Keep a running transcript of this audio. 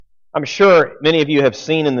I'm sure many of you have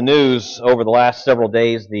seen in the news over the last several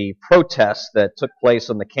days the protests that took place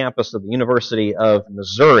on the campus of the University of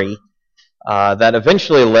Missouri that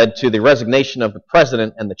eventually led to the resignation of the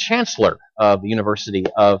president and the chancellor of the University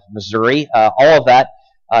of Missouri. All of that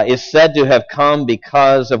is said to have come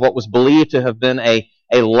because of what was believed to have been a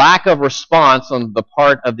lack of response on the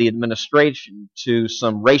part of the administration to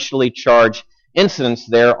some racially charged incidents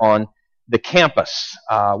there on the campus,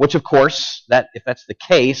 which of course, if that's the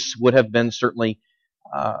case, would have been certainly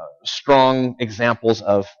strong examples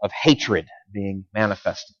of hatred being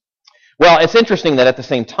manifested. Well, it's interesting that at the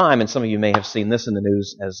same time, and some of you may have seen this in the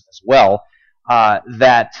news as well,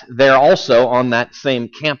 that there also on that same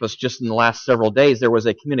campus just in the last several days, there was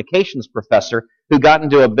a communications professor who got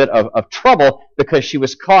into a bit of trouble because she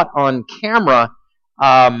was caught on camera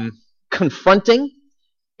confronting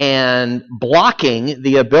and blocking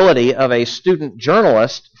the ability of a student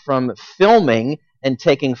journalist from filming and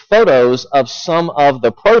taking photos of some of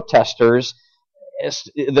the protesters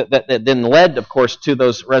that then led, of course, to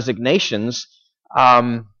those resignations,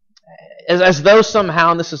 as though somehow,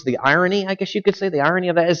 and this is the irony, I guess you could say, the irony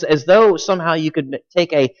of that, as though somehow you could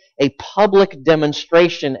take a public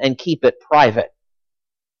demonstration and keep it private.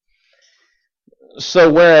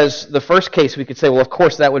 So whereas the first case we could say, well, of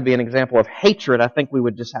course, that would be an example of hatred, I think we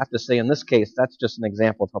would just have to say in this case, that's just an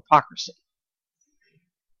example of hypocrisy.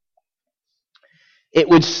 It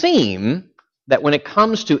would seem that when it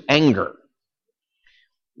comes to anger,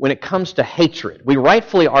 when it comes to hatred, we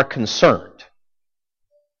rightfully are concerned,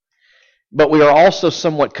 but we are also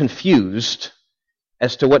somewhat confused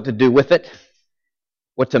as to what to do with it,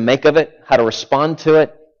 what to make of it, how to respond to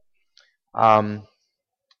it.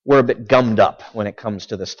 We're a bit gummed up when it comes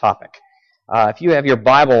to this topic. If you have your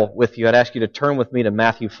Bible with you, I'd ask you to turn with me to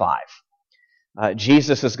Matthew 5.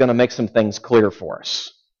 Jesus is going to make some things clear for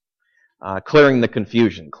us, clearing the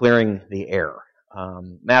confusion, clearing the error.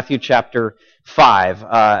 Matthew chapter 5.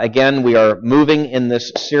 Again, we are moving in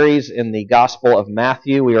this series in the Gospel of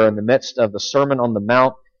Matthew. We are in the midst of the Sermon on the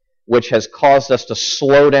Mount, which has caused us to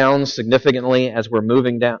slow down significantly as we're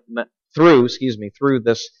moving through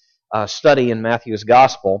this study in Matthew's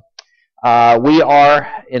Gospel. We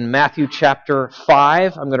are in Matthew chapter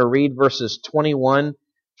 5. I'm going to read verses 21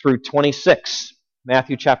 through 26.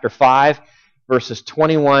 Matthew chapter 5, verses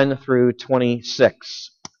 21 through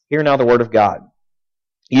 26. Hear now the word of God.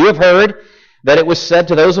 You have heard that it was said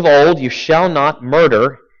to those of old, you shall not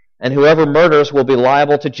murder, and whoever murders will be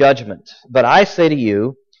liable to judgment. But I say to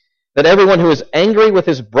you that everyone who is angry with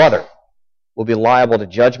his brother will be liable to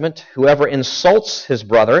judgment. Whoever insults his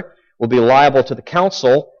brother will be liable to the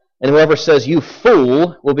council, and whoever says, you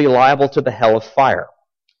fool, will be liable to the hell of fire.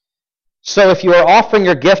 So if you are offering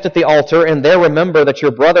your gift at the altar, and there remember that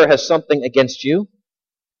your brother has something against you,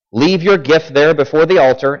 leave your gift there before the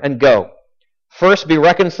altar and go. First be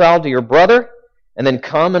reconciled to your brother, and then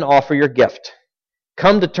come and offer your gift.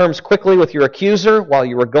 Come to terms quickly with your accuser while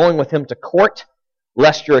you are going with him to court,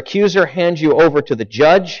 lest your accuser hand you over to the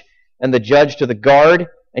judge, and the judge to the guard,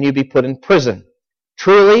 and you be put in prison.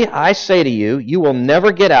 Truly, I say to you, you will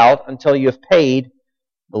never get out until you have paid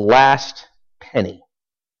the last penny.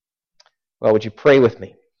 Well, would you pray with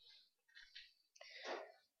me?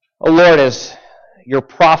 Oh Lord, as your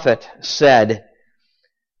prophet said,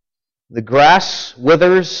 the grass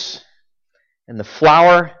withers and the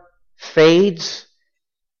flower fades,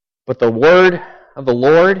 but the word of the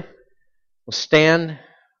Lord will stand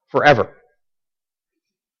forever.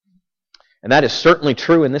 And that is certainly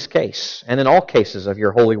true in this case, and in all cases of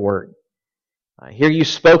your holy word. Here you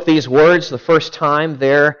spoke these words the first time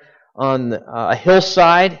there on a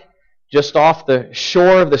hillside just off the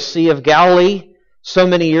shore of the Sea of Galilee so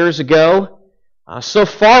many years ago, so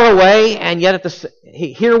far away, and yet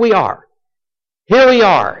here we are. Here we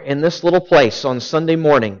are in this little place on Sunday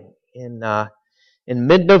morning in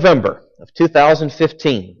mid-November of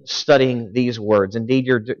 2015, studying these words. Indeed,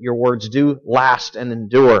 your words do last and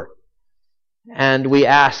endure. And we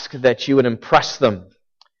ask that you would impress them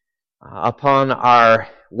upon our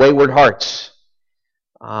wayward hearts,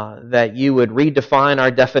 that you would redefine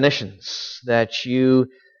our definitions, that you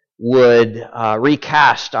would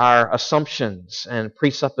recast our assumptions and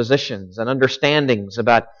presuppositions and understandings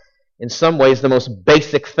about, in some ways, the most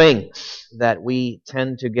basic things that we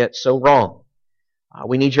tend to get so wrong.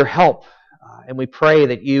 We need your help, and we pray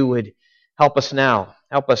that you would help us now,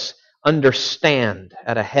 help us understand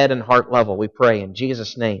at a head and heart level, we pray in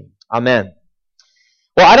Jesus' name. Amen.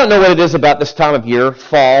 Well, I don't know what it is about this time of year,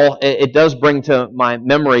 fall. It does bring to my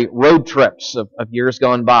memory road trips of years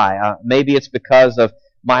gone by. Maybe it's because of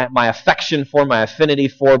my affection for, my affinity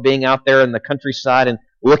for being out there in the countryside and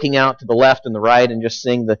looking out to the left and the right and just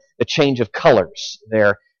seeing the change of colors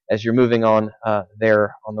there as you're moving on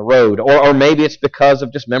there on the road. Or maybe it's because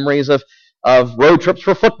of just memories of road trips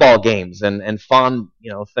for football games and fond,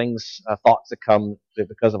 things, thoughts that come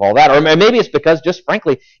because of all that. Or maybe it's because, just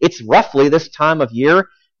frankly, it's roughly this time of year,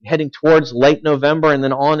 heading towards late November and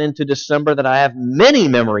then on into December, that I have many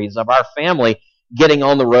memories of our family getting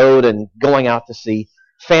on the road and going out to see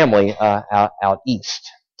family out east.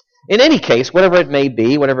 In any case, whatever it may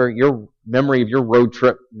be, whatever your memory of your road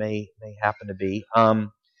trip may happen to be,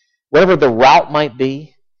 whatever the route might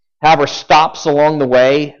be, however stops along the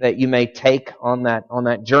way that you may take on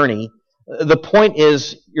that journey, the point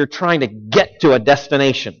is you're trying to get to a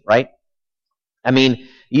destination, right? I mean,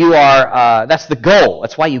 you are, that's the goal.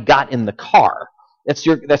 That's why you got in the car. That's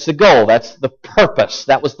the goal. That's the purpose.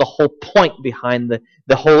 That was the whole point behind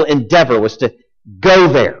the whole endeavor, was to go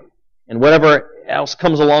there. And whatever else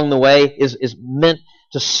comes along the way is meant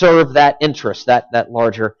to serve that interest, that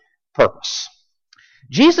larger purpose.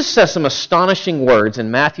 Jesus says some astonishing words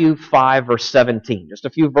in Matthew 5, verse 17, just a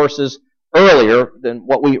few verses earlier than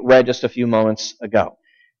what we read just a few moments ago.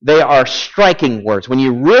 They are striking words. When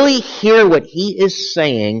you really hear what he is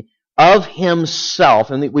saying of himself,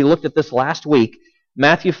 and we looked at this last week,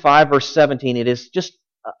 Matthew 5, verse 17, it is just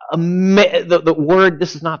the word,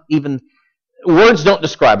 this is not even, words don't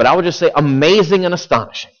describe it. I would just say amazing and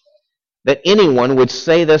astonishing that anyone would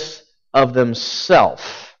say this of themselves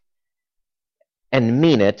and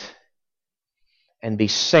mean it and be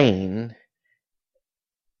sane,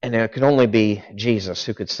 and it could only be Jesus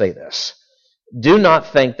who could say this. Do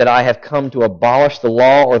not think that I have come to abolish the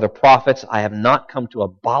law or the prophets. I have not come to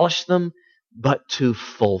abolish them, but to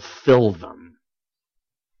fulfill them.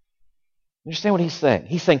 Understand what he's saying?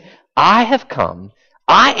 He's saying, I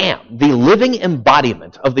am the living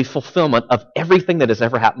embodiment of the fulfillment of everything that has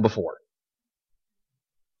ever happened before.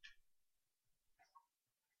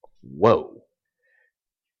 Whoa.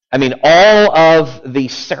 I mean, all of the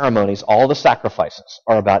ceremonies, all the sacrifices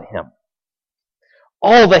are about him.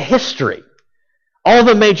 All the history, all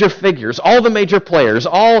the major figures, all the major players,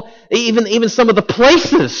 even some of the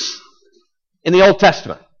places in the Old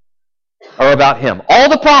Testament are about him. All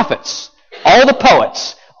the prophets, all the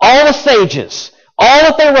poets, all the sages, all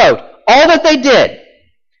that they wrote, all that they did,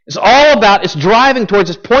 is all about, it's driving towards,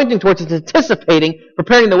 it's pointing towards, it's anticipating,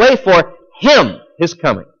 preparing the way for him, his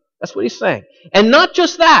coming. That's what he's saying. And not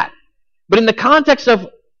just that, but in the context of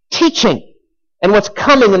teaching and what's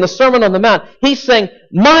coming in the Sermon on the Mount, he's saying,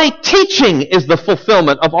 my teaching is the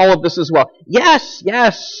fulfillment of all of this as well. Yes,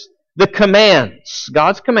 the commands,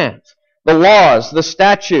 God's commands, the laws, the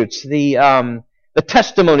statutes, the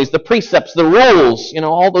testimonies, the precepts, the rules,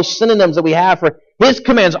 all those synonyms that we have for his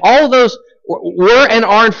commands, all of those were and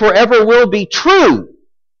are and forever will be true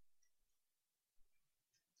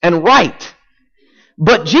and right.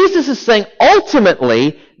 But Jesus is saying,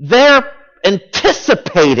 ultimately, they're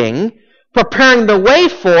anticipating, preparing the way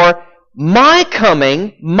for my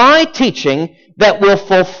coming, my teaching, that will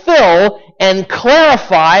fulfill and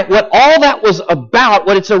clarify what all that was about,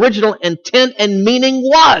 what its original intent and meaning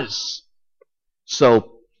was.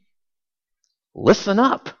 So, listen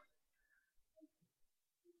up.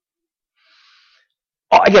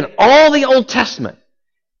 Again, all the Old Testament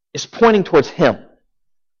is pointing towards him.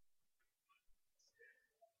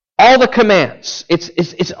 All the commands,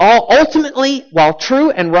 it's all ultimately, while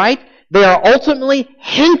true and right, they are ultimately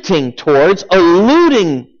hinting towards,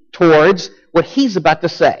 alluding towards what he's about to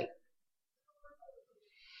say.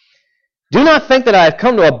 Do not think that I have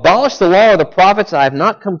come to abolish the law or the prophets. I have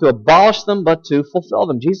not come to abolish them, but to fulfill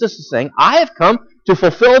them. Jesus is saying, I have come to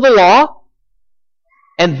fulfill the law.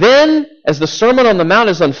 And then, as the Sermon on the Mount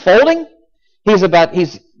is unfolding, he's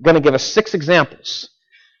going to give us 6 examples.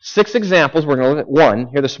 6 examples, we're going to look at one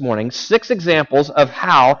here this morning, 6 examples of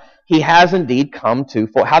how he has indeed come to,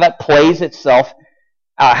 how that plays itself,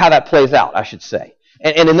 how that plays out, I should say.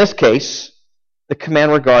 And in this case, the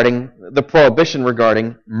command regarding, the prohibition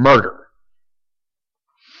regarding murder.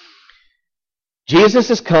 Jesus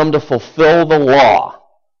has come to fulfill the law.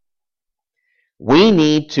 We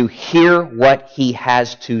need to hear what he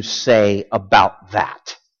has to say about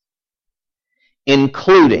that,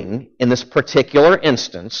 including, in this particular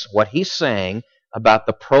instance, what he's saying about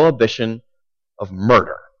the prohibition of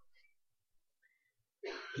murder.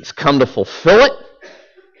 He's come to fulfill it.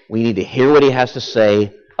 We need to hear what he has to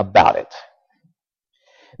say about it.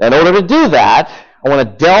 Now, in order to do that, I want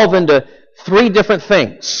to delve into 3 different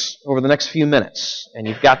things over the next few minutes. And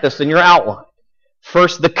you've got this in your outline.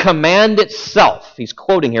 First, the command itself. He's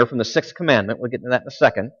quoting here from the 6th commandment. We'll get into that in a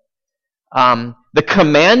second. The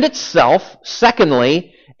command itself.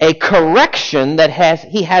 Secondly, a correction that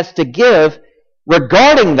he has to give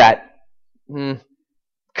regarding that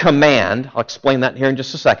command. I'll explain that here in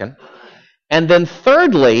just a second. And then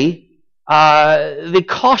thirdly, the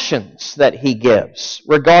cautions that he gives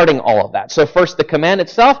regarding all of that. So first the command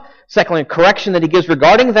itself, secondly a correction that he gives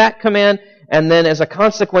regarding that command, and then as a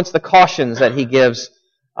consequence the cautions that he gives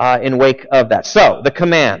in wake of that. So the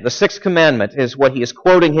command, the sixth commandment, is what he is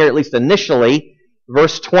quoting here, at least initially,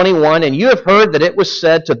 verse 21, and you have heard that it was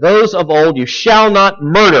said to those of old, you shall not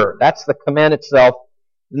murder. That's the command itself.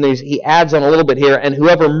 And he adds on a little bit here, and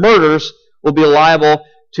whoever murders will be liable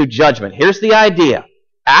to judgment. Here's the idea.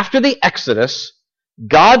 After the Exodus,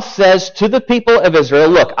 God says to the people of Israel,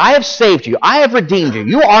 look, I have saved you. I have redeemed you.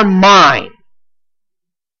 You are mine.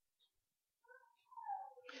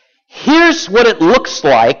 Here's what it looks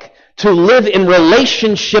like to live in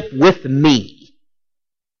relationship with me.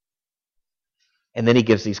 And then he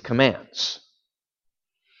gives these commands.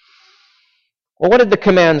 Well, what did the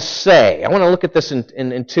commands say? I want to look at this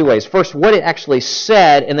in two ways. First, what it actually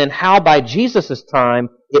said, and then how by Jesus' time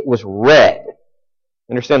it was read.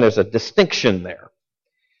 Understand there's a distinction there.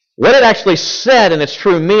 What it actually said in its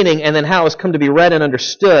true meaning, and then how it's come to be read and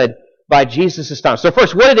understood by Jesus' time. So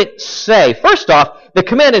first, what did it say? First off, the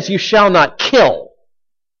command is, you shall not kill.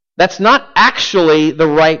 That's not actually the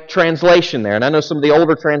right translation there. And I know some of the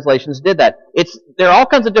older translations did that. There are all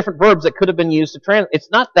kinds of different verbs that could have been used to translate.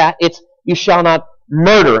 It's not that. It's, you shall not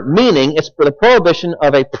murder, meaning it's for the prohibition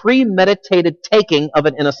of a premeditated taking of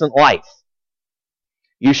an innocent life.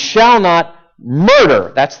 You shall not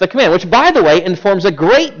murder. That's the command, which, by the way, informs a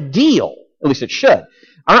great deal, at least it should,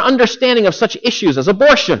 our understanding of such issues as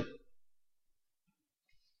abortion.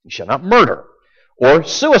 You shall not murder. Or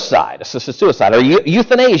suicide, assisted suicide, or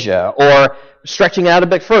euthanasia, or stretching out a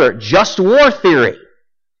bit further, just war theory,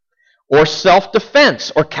 or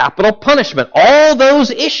self-defense, or capital punishment. All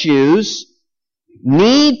those issues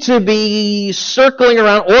need to be circling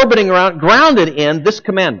around, orbiting around, grounded in this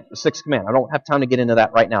commandment, the sixth command. I don't have time to get into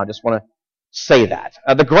that right now. I just want to say that.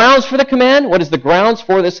 The grounds for the command, what is the grounds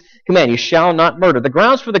for this command? You shall not murder. The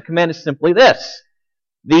grounds for the command is simply this.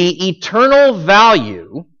 The eternal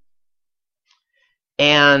value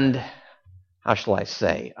and, how shall I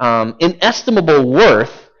say, inestimable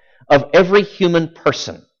worth of every human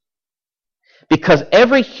person. Because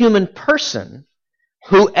every human person,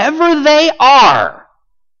 whoever they are,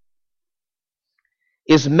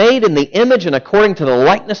 is made in the image and according to the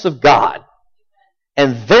likeness of God.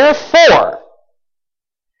 And therefore,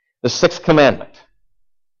 the sixth commandment,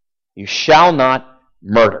 you shall not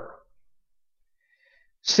murder.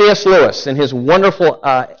 C.S. Lewis, in his wonderful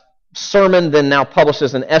sermon, then now published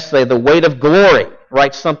as an essay, The Weight of Glory,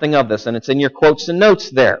 writes something of this, and it's in your quotes and notes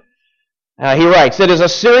there. He writes, it is a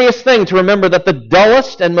serious thing to remember that the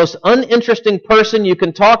dullest and most uninteresting person you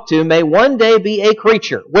can talk to may one day be a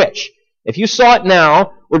creature, which, if you saw it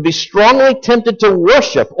now, would be strongly tempted to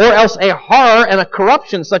worship, or else a horror and a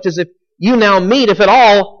corruption such as if you now meet, if at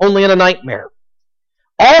all, only in a nightmare.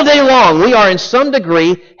 All day long, we are in some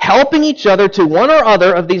degree helping each other to one or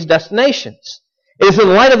other of these destinations. It is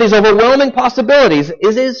in light of these overwhelming possibilities,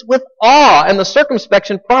 it is with awe and the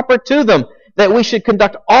circumspection proper to them, that we should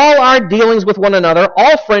conduct all our dealings with one another,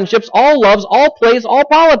 all friendships, all loves, all plays, all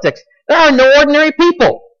politics. There are no ordinary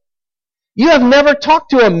people. You have never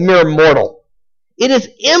talked to a mere mortal. It is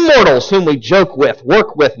immortals whom we joke with,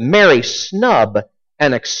 work with, marry, snub,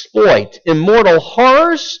 and exploit. Immortal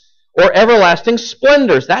horrors or everlasting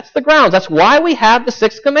splendors. That's the grounds. That's why we have the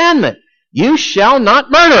sixth commandment. You shall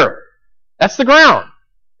not murder. That's the ground.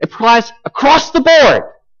 It applies across the board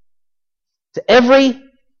to every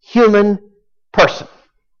human person.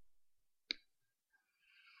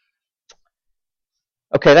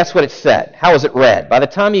 Okay, that's what it said. How was it read? By the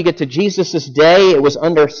time you get to Jesus' day, it was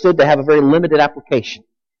understood to have a very limited application.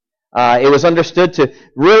 It was understood to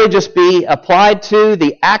really just be applied to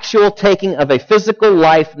the actual taking of a physical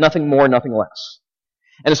life, nothing more, nothing less.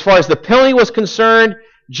 And as far as the penalty was concerned,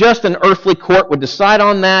 just an earthly court would decide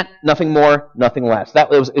on that, nothing more, nothing less.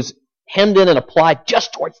 That is hemmed in and applied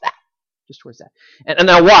just towards that. Just towards that. And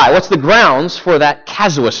now why? What's the grounds for that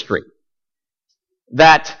casuistry?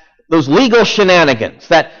 Those legal shenanigans,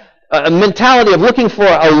 that mentality of looking for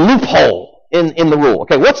a loophole in the rule.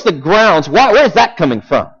 Okay, what's the grounds? Where is that coming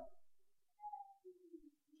from?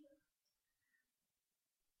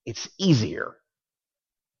 It's easier.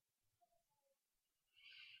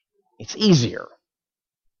 It's easier.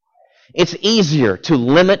 It's easier to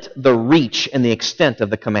limit the reach and the extent of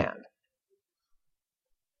the command.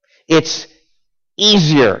 It's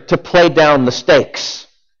easier to play down the stakes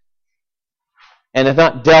and if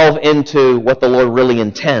not delve into what the Lord really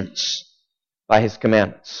intends by His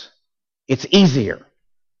commandments. It's easier.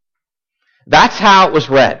 That's how it was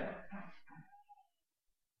read.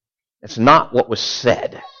 It's not what was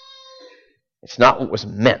said. It's not what was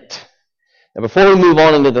meant. Now, before we move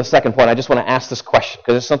on into the second point, I just want to ask this question,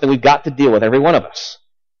 because it's something we've got to deal with, every one of us.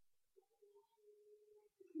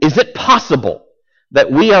 Is it possible that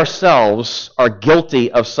we ourselves are guilty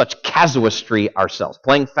of such casuistry ourselves,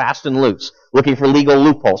 playing fast and loose, looking for legal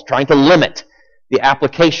loopholes, trying to limit the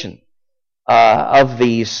application of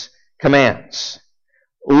these commands,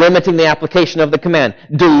 limiting the application of the command,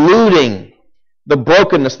 diluting the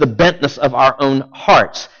brokenness, the bentness of our own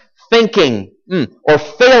hearts, thinking or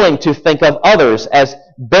failing to think of others as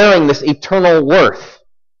bearing this eternal worth,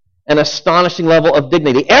 an astonishing level of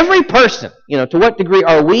dignity. Every person, to what degree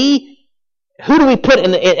are we, who do we put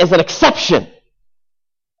in as an exception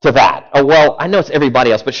to that? Oh, well, I know it's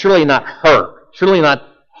everybody else, but surely not her. Surely not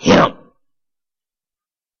him.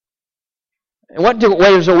 In what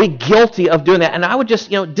ways are we guilty of doing that? And I would just,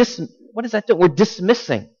 what does that do? We're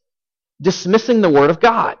dismissing the Word of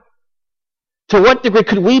God. To what degree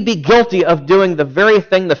could we be guilty of doing the very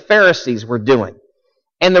thing the Pharisees were doing?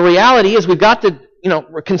 And the reality is we've got to,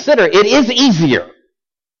 consider it is easier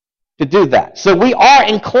to do that. So we are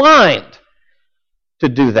inclined to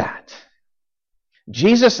do that.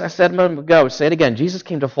 Jesus, I said a moment ago, say it again, Jesus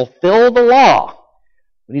came to fulfill the law.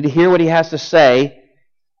 We need to hear what He has to say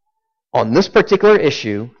on this particular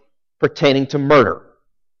issue pertaining to murder.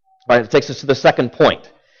 All right, it takes us to the second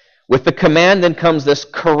point. With the command then comes this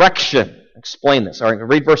correction. Explain this. All right,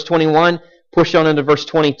 read verse 21, push on into verse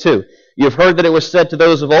 22. You have heard that it was said to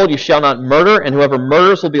those of old, you shall not murder, and whoever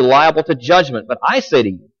murders will be liable to judgment. But I say to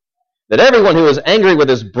you, that everyone who is angry with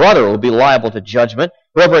his brother will be liable to judgment.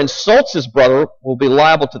 Whoever insults his brother will be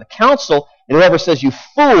liable to the council, and whoever says you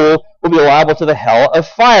fool will be liable to the hell of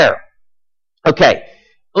fire. Okay,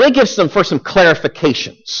 let me give some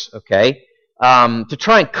clarifications, okay, to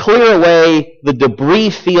try and clear away the debris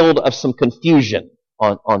field of some confusion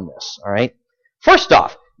on this, all right? First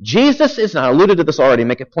off, Jesus is not, I alluded to this already,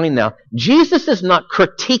 make it plain now, Jesus is not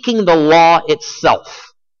critiquing the law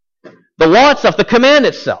itself. The law itself, the command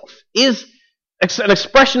itself, is an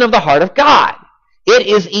expression of the heart of God. It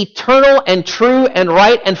is eternal and true and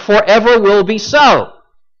right and forever will be so.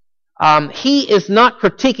 He is not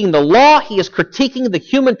critiquing the law. He is critiquing the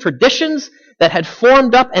human traditions that had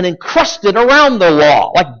formed up and encrusted around the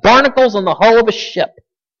law, like barnacles on the hull of a ship.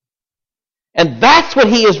 And that's what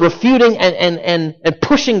he is refuting and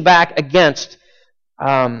pushing back against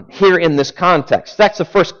here in this context. That's the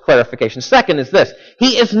first clarification. Second is this.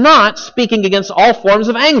 He is not speaking against all forms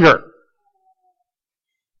of anger.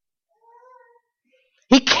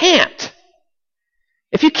 He can't.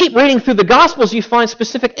 If you keep reading through the Gospels, you find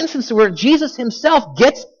specific instances where Jesus himself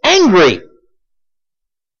gets angry.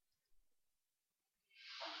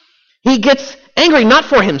 He gets angry not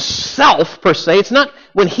for himself, per se. It's not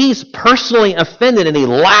when he's personally offended and he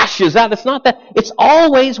lashes out. It's not that. It's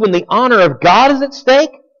always when the honor of God is at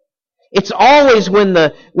stake. It's always when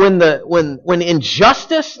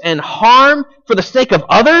injustice and harm for the sake of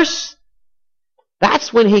others,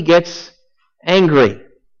 that's when he gets angry.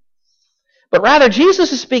 But rather,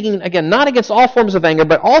 Jesus is speaking, again, not against all forms of anger,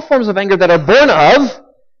 but all forms of anger that are born of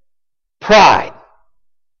pride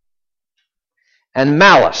and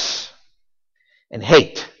malice and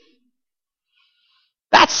hate.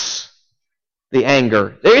 That's the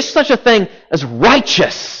anger. There is such a thing as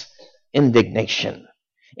righteous indignation.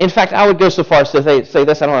 In fact, I would go so far as to say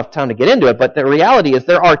this, I don't have time to get into it, but the reality is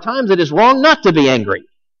there are times it is wrong not to be angry.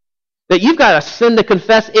 That you've got a sin to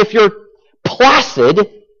confess if you're placid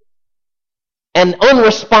and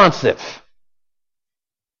unresponsive.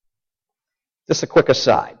 Just a quick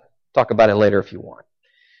aside. Talk about it later if you want.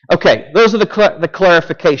 Okay, those are the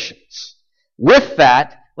clarifications. With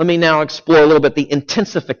that, let me now explore a little bit the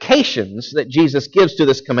intensifications that Jesus gives to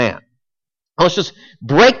this command. Let's just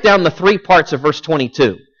break down the three parts of verse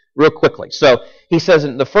 22 real quickly. So he says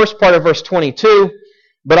in the first part of verse 22,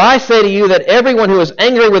 but I say to you that everyone who is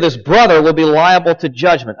angry with his brother will be liable to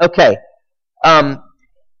judgment. Okay,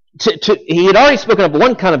 he had already spoken of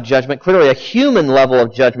one kind of judgment, clearly a human level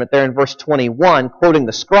of judgment there in verse 21, quoting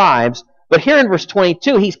the scribes. But here in verse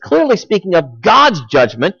 22, he's clearly speaking of God's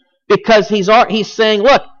judgment because he's saying,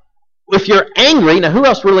 look, if you're angry, now who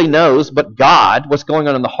else really knows but God what's going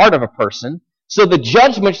on in the heart of a person? So the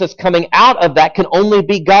judgment that's coming out of that can only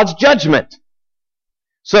be God's judgment.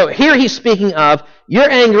 So here he's speaking of, you're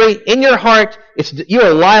angry in your heart, you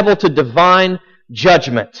are liable to divine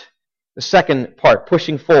judgment. The second part,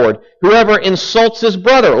 pushing forward. Whoever insults his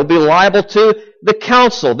brother will be liable to the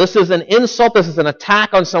council. This is an insult. This is an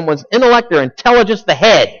attack on someone's intellect, their intelligence, the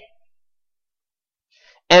head.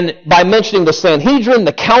 And by mentioning the Sanhedrin,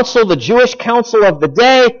 the council, the Jewish council of the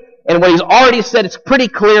day, and what he's already said, it's pretty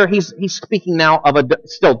clear he's speaking now of a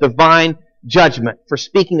still divine judgment for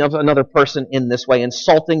speaking of another person in this way,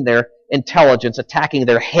 insulting their intelligence, attacking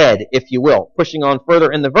their head, if you will. Pushing on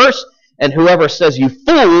further in the verse, and whoever says you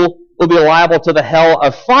fool will be liable to the hell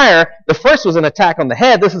of fire. The first was an attack on the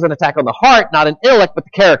head. This is an attack on the heart, not an intellect, but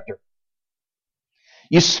the character.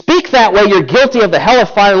 You speak that way, you're guilty of the hell of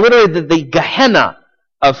fire, literally the Gehenna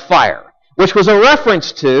of fire, which was a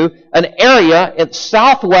reference to an area in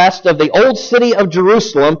southwest of the old city of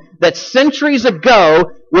Jerusalem that centuries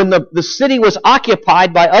ago, when the city was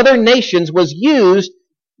occupied by other nations, was used,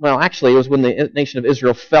 well, actually, it was when the nation of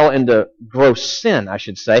Israel fell into gross sin, I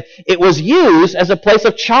should say. It was used as a place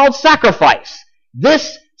of child sacrifice.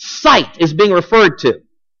 This site is being referred to.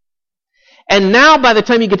 And now, by the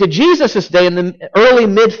time you get to Jesus' day, in the early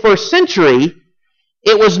mid-first century,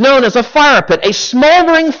 it was known as a fire pit, a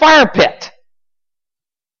smoldering fire pit.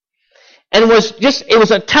 And it was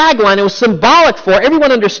a tagline, it was symbolic for,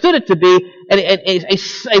 everyone understood it to be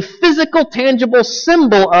a physical, tangible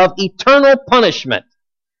symbol of eternal punishment.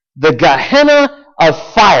 The Gehenna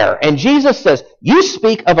of fire. And Jesus says, you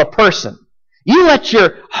speak of a person. You let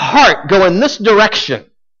your heart go in this direction.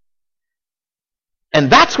 And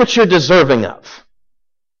that's what you're deserving of.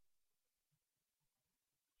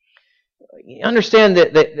 You understand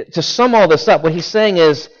that to sum all this up, what he's saying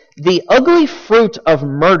is the ugly fruit of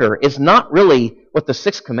murder is not really what the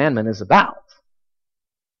sixth commandment is about.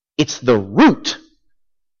 It's the root.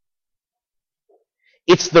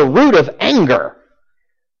 It's the root of anger,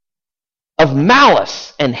 of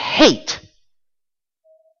malice and hate.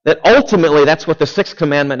 That ultimately that's what the sixth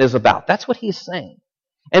commandment is about. That's what he's saying.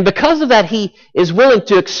 And because of that, he is willing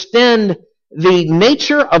to extend the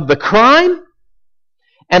nature of the crime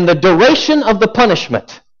and the duration of the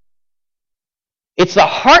punishment. It's a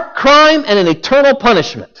heart crime and an eternal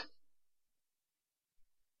punishment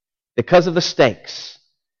because of the stakes.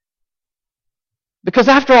 Because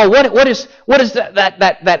after all, what is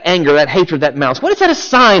that anger, that hatred, that malice? What is that a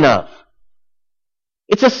sign of?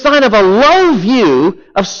 It's a sign of a low view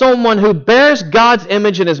of someone who bears God's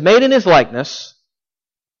image and is made in His likeness,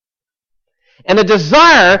 and a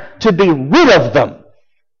desire to be rid of them.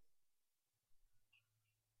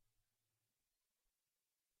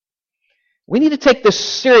 We need to take this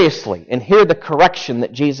seriously and hear the correction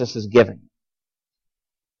that Jesus is giving.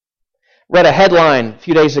 Read a headline a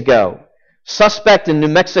few days ago. Suspect in New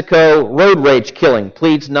Mexico road rage killing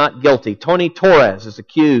pleads not guilty. Tony Torres is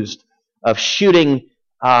accused of shooting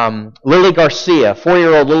Lily Garcia,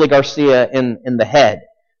 4-year-old Lily Garcia, in the head.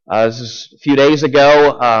 This is a few days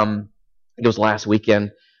ago. I think it was last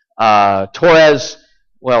weekend. Torres,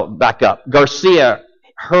 back up. Garcia,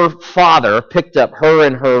 her father picked up her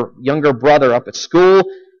and her younger brother up at school.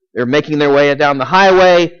 They're making their way down the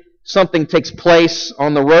highway. Something takes place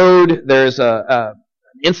on the road. There's an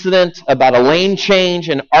incident about a lane change.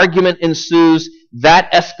 An argument ensues.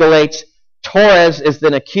 That escalates. Torres is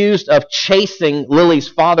then accused of chasing Lily's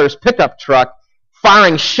father's pickup truck,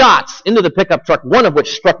 firing shots into the pickup truck, one of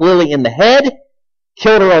which struck Lily in the head,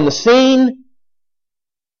 killed her on the scene.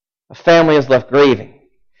 The family is left grieving.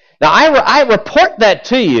 Now, I report that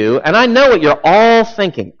to you, and I know what you're all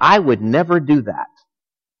thinking. I would never do that.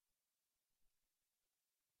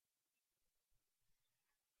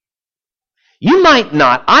 You might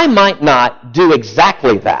not, I might not do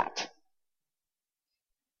exactly that.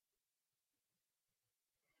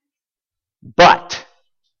 But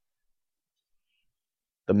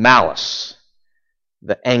the malice,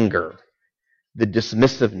 the anger, the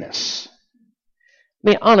dismissiveness. I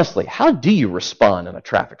mean, honestly, how do you respond in a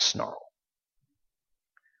traffic snarl?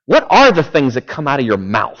 What are the things that come out of your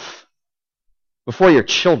mouth before your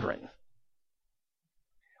children?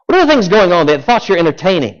 What are the things going on, the thoughts you're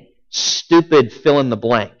entertaining? Stupid fill in the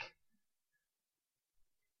blank.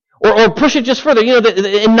 Or push it just further,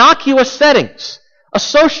 the innocuous settings. A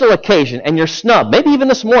social occasion and you're snubbed. Maybe even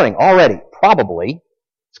this morning already. Probably.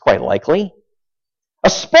 It's quite likely. A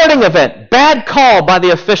sporting event. Bad call by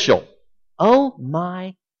the official. Oh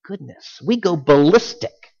my goodness. We go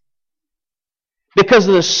ballistic because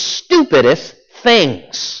of the stupidest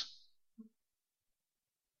things.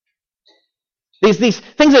 These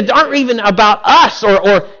things that aren't even about us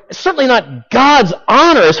or certainly not God's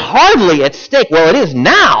honor is hardly at stake. Well, it is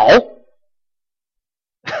now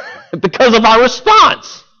because of our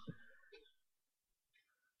response.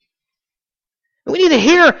 We need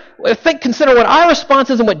to consider what our response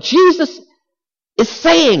is and what Jesus is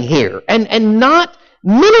saying here and not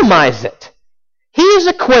minimize it. He is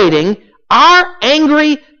equating our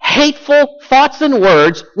angry, hateful thoughts and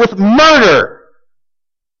words with murder.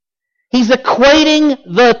 He's equating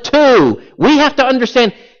the two. We have to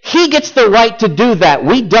understand he gets the right to do that.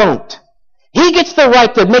 We don't. He gets the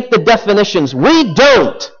right to make the definitions. We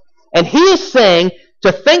don't. And he is saying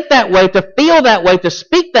to think that way, to feel that way, to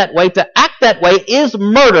speak that way, to act that way is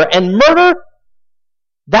murder. And murder,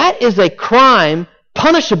 that is a crime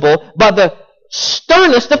punishable by the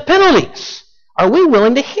sternest of penalties. Are we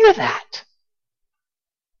willing to hear that?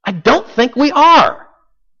 I don't think we are.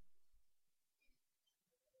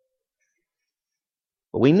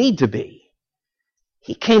 But we need to be.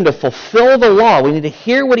 He came to fulfill the law. We need to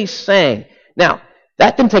hear what he's saying. Now,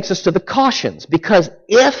 that then takes us to the cautions, because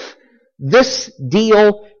if this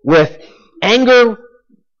deal with anger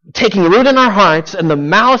taking root in our hearts and the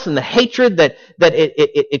malice and the hatred that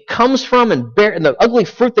it comes from and the ugly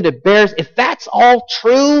fruit that it bears, if that's all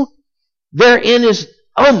true, therein is,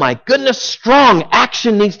 oh my goodness, strong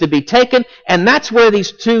action needs to be taken, and that's where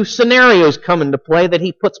these two scenarios come into play that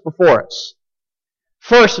he puts before us.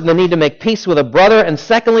 First, the need to make peace with a brother, and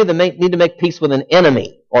secondly, the need to make peace with an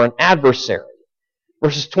enemy or an adversary.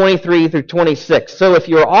 Verses 23 through 26. So if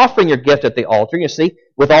you're offering your gift at the altar, you see,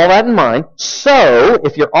 with all that in mind, so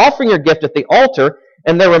if you're offering your gift at the altar,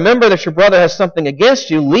 and then remember that your brother has something against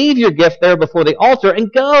you, leave your gift there before the altar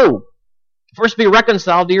and go. First be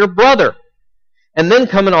reconciled to your brother, and then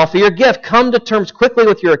come and offer your gift. Come to terms quickly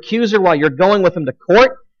with your accuser while you're going with him to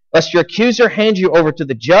court, lest your accuser hand you over to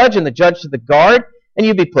the judge, and the judge to the guard, and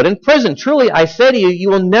you be put in prison. Truly, I say to you, you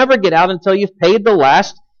will never get out until you've paid the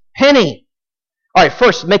last penny. All right,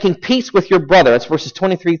 first, making peace with your brother. That's verses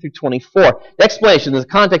 23 through 24. The explanation in the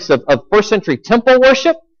context of first century temple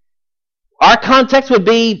worship, our context would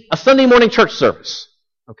be a Sunday morning church service.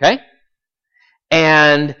 Okay?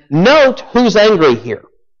 And note who's angry here.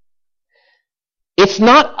 It's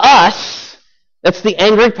not us that's the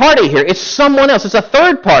angry party here. It's someone else. It's a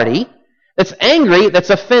third party that's angry, that's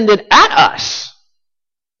offended at us.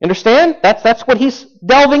 Understand? That's what he's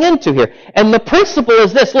delving into here. And the principle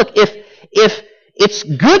is this. Look, if it's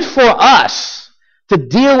good for us to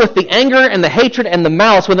deal with the anger and the hatred and the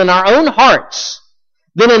malice within our own hearts,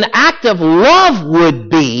 then an act of love would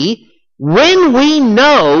be when we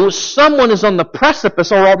know someone is on the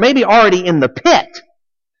precipice or maybe already in the pit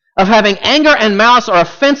of having anger and malice or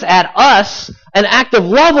offense at us, an act of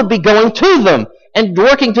love would be going to them and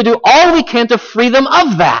working to do all we can to free them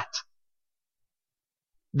of that.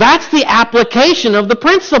 That's the application of the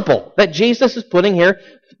principle that Jesus is putting here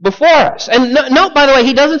before us. And note, by the way,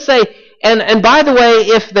 he doesn't say, and by the way,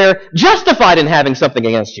 if they're justified in having something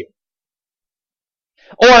against you,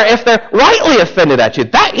 or if they're rightly offended at you, he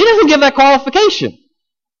doesn't give that qualification.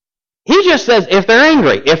 He just says, if they're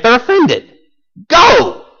angry, if they're offended,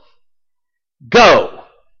 go. Go.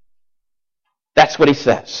 That's what he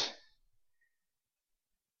says.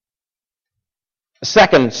 The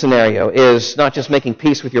second scenario is not just making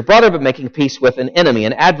peace with your brother, but making peace with an enemy,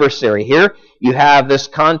 an adversary. Here you have this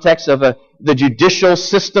context of the judicial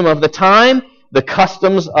system of the time, the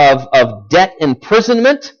customs of debt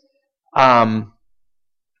imprisonment. We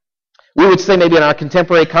would say maybe in our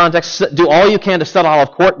contemporary context, do all you can to settle out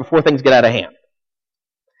of court before things get out of hand.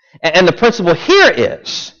 And the principle here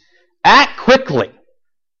is, act quickly,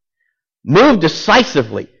 move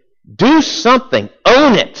decisively, do something,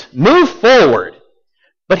 own it, move forward.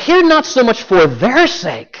 But here, not so much for their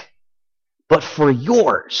sake, but for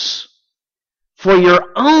yours. For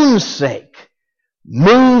your own sake.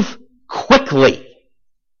 Move quickly.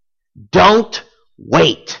 Don't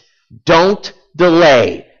wait. Don't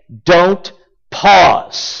delay. Don't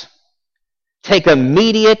pause. Take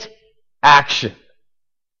immediate action.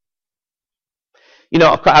 You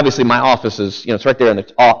know, obviously my office is, it's right there in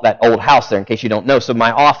that old house there, in case you don't know. So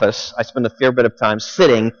my office, I spend a fair bit of time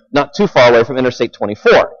sitting not too far away from Interstate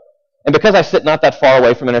 24. And because I sit not that far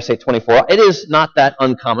away from Interstate 24, it is not that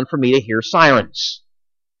uncommon for me to hear sirens.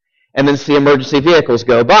 And then see emergency vehicles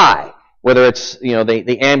go by, whether it's,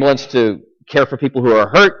 the ambulance to care for people who are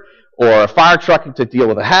hurt, or a fire truck to deal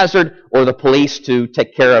with a hazard, or the police to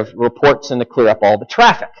take care of reports and to clear up all the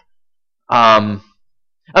traffic.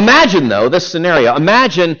 Imagine, though, this scenario.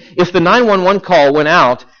 Imagine if the 911 call went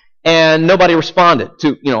out and nobody responded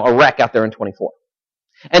to, a wreck out there in 24.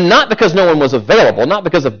 And not because no one was available, not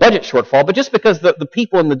because of budget shortfall, but just because the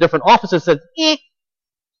people in the different offices said, I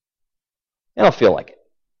don't feel like it.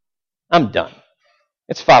 I'm done.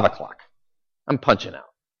 It's 5 o'clock. I'm punching out.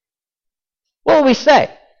 What would we say?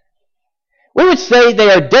 We would say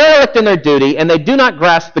they are derelict in their duty and they do not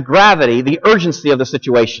grasp the gravity, the urgency of the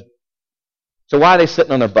situation. So why are they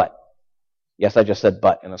sitting on their butt? Yes, I just said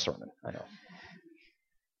butt in a sermon. I know.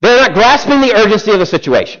 They're not grasping the urgency of the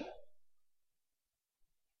situation.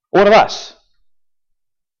 What of us?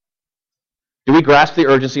 Do we grasp the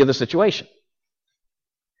urgency of the situation?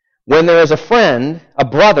 When there is a friend, a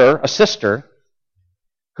brother, a sister,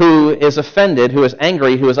 who is offended, who is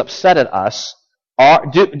angry, who is upset at us, are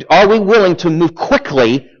we willing to move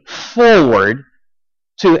quickly forward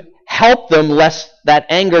to help them lest that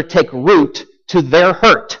anger take root to their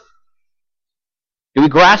hurt? Do we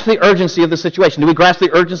grasp the urgency of the situation? Do we grasp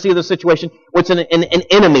the urgency of the situation where it's an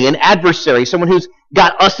enemy, an adversary, someone who's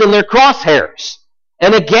got us in their crosshairs?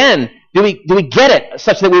 And again, do we get it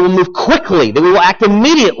such that we will move quickly, that we will act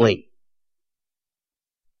immediately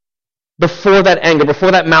before that anger,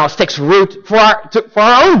 before that malice takes root for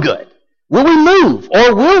our own good? Will we move?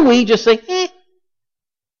 Or will we just say,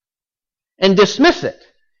 and dismiss it?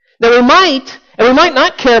 Now we might, and we might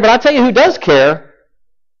not care, but I'll tell you who does care.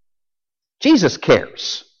 Jesus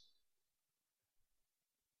cares.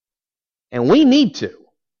 And we need to.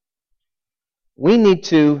 We need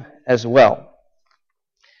to as well.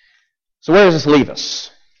 So where does this leave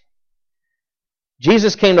us?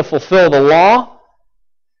 Jesus came to fulfill the law.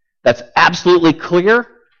 That's absolutely clear.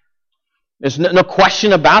 There's no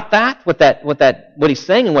question about that, what he's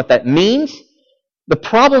saying and what that means. The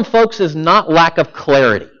problem, folks, is not lack of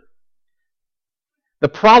clarity. The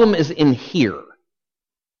problem is in here.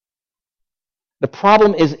 The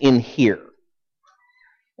problem is in here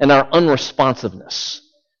and our unresponsiveness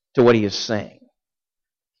to what he is saying.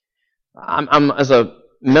 I'm as a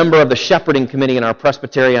member of the shepherding committee in our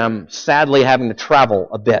presbytery, I'm sadly having to travel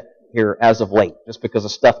a bit here as of late, just because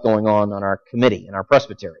of stuff going on our committee, in our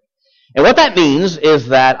presbytery. And what that means is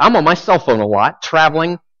that I'm on my cell phone a lot,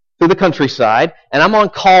 traveling through the countryside, and I'm on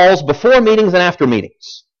calls before meetings and after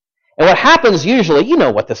meetings. And what happens usually, you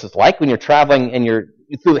know what this is like when you're traveling and you're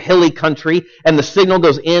through hilly country, and the signal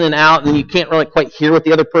goes in and out, and you can't really quite hear what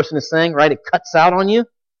the other person is saying, right? It cuts out on you.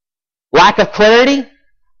 Lack of clarity.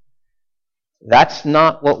 That's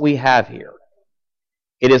not what we have here.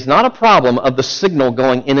 It is not a problem of the signal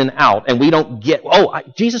going in and out, and we don't get,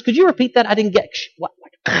 Jesus, could you repeat that? I didn't get, what?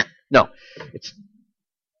 No.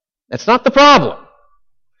 That's not the problem.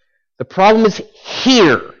 The problem is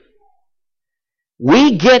here.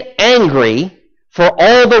 We get angry for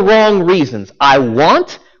all the wrong reasons. I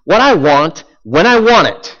want what I want when I want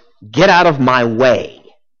it. Get out of my way.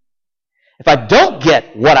 If I don't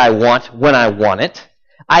get what I want when I want it,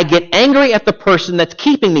 I get angry at the person that's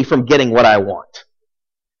keeping me from getting what I want.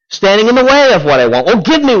 Standing in the way of what I want. Or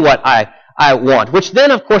give me what I want. Which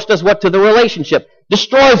then, of course, does what to the relationship?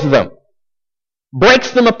 Destroys them.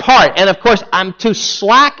 Breaks them apart. And, of course, I'm too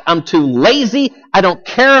slack. I'm too lazy. I don't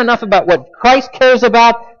care enough about what Christ cares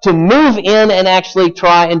about to move in and actually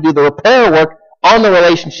try and do the repair work on the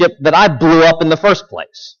relationship that I blew up in the first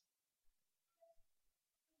place.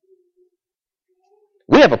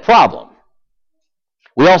 We have a problem.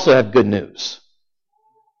 We also have good news.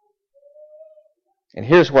 And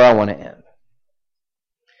here's where I want to end.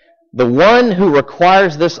 The one who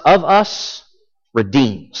requires this of us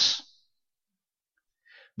redeems.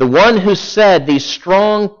 The one who said these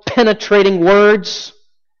strong, penetrating words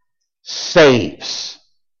saves.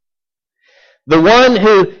 The one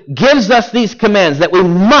who gives us these commands that we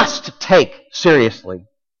must take seriously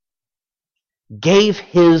gave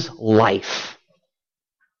his life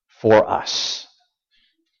for us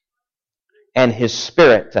and his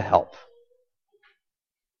Spirit to help.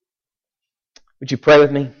 Would you pray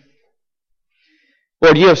with me?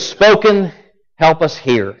 Lord, you have spoken. Help us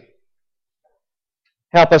hear.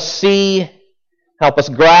 Help us see. Help us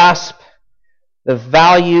grasp the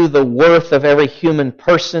value, the worth of every human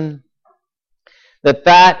person.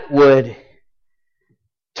 That would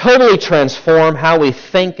totally transform how we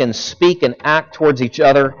think and speak and act towards each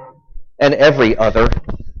other and every other.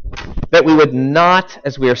 That we would not,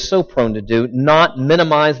 as we are so prone to do, not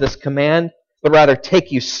minimize this command, but rather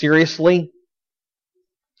take you seriously.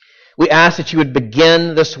 We ask that you would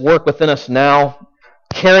begin this work within us now,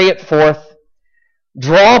 carry it forth,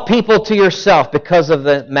 draw people to yourself because of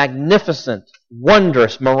the magnificent,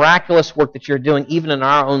 wondrous, miraculous work that you're doing even in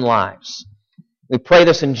our own lives. We pray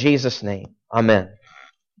this in Jesus' name. Amen.